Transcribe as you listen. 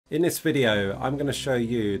In this video, I'm going to show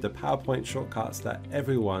you the PowerPoint shortcuts that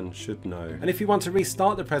everyone should know. And if you want to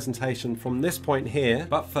restart the presentation from this point here,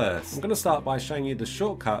 but first, I'm going to start by showing you the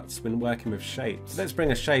shortcuts when working with shapes. So let's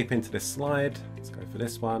bring a shape into this slide. Let's go for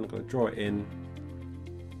this one. I'm going to draw it in.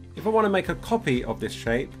 If I want to make a copy of this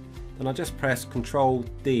shape, then I just press Ctrl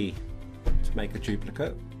D to make a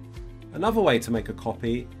duplicate. Another way to make a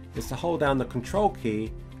copy is to hold down the Control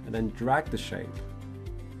key and then drag the shape.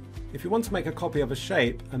 If you want to make a copy of a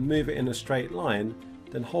shape and move it in a straight line,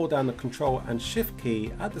 then hold down the Control and Shift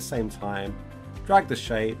key at the same time, drag the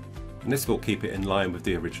shape, and this will keep it in line with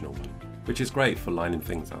the original one, which is great for lining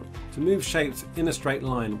things up. To move shapes in a straight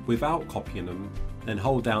line without copying them, then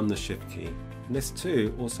hold down the Shift key. And this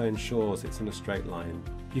too also ensures it's in a straight line.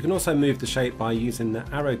 You can also move the shape by using the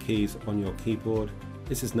arrow keys on your keyboard.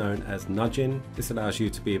 This is known as nudging. This allows you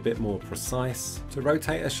to be a bit more precise. To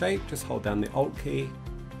rotate a shape, just hold down the Alt key,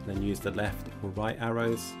 then use the left or right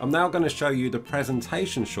arrows. I'm now going to show you the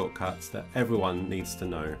presentation shortcuts that everyone needs to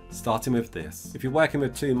know, starting with this. If you're working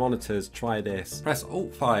with two monitors, try this. Press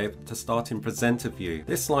Alt 5 to start in presenter view.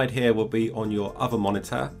 This slide here will be on your other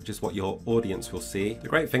monitor, which is what your audience will see. The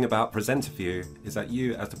great thing about presenter view is that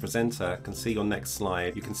you as the presenter can see your next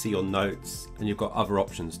slide, you can see your notes, and you've got other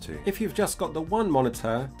options too. If you've just got the one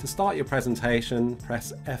monitor, to start your presentation,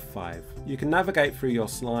 press F5. You can navigate through your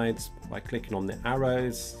slides by clicking on the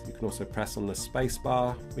arrows. You can also press on the space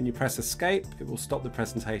bar. When you press escape, it will stop the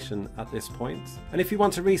presentation at this point. And if you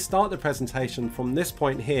want to restart the presentation from this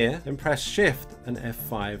point here, then press Shift and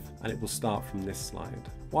F5 and it will start from this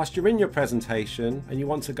slide. Whilst you're in your presentation and you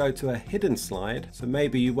want to go to a hidden slide, so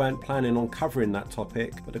maybe you weren't planning on covering that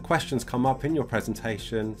topic, but the questions come up in your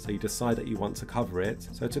presentation, so you decide that you want to cover it.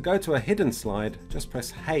 So to go to a hidden slide, just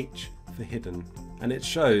press H for hidden, and it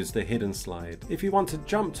shows the hidden slide. If you want to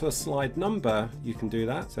jump to a slide number, you can do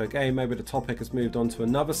that. So again, maybe the topic has moved on to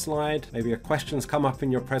another slide, maybe a question's come up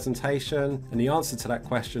in your presentation, and the answer to that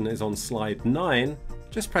question is on slide 9.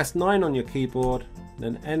 Just press 9 on your keyboard,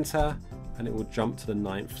 then enter, and it will jump to the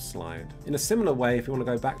 9th slide. In a similar way, if you want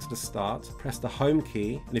to go back to the start, press the home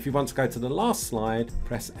key, and if you want to go to the last slide,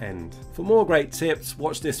 press end. For more great tips,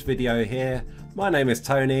 watch this video here. My name is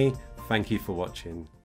Tony. Thank you for watching.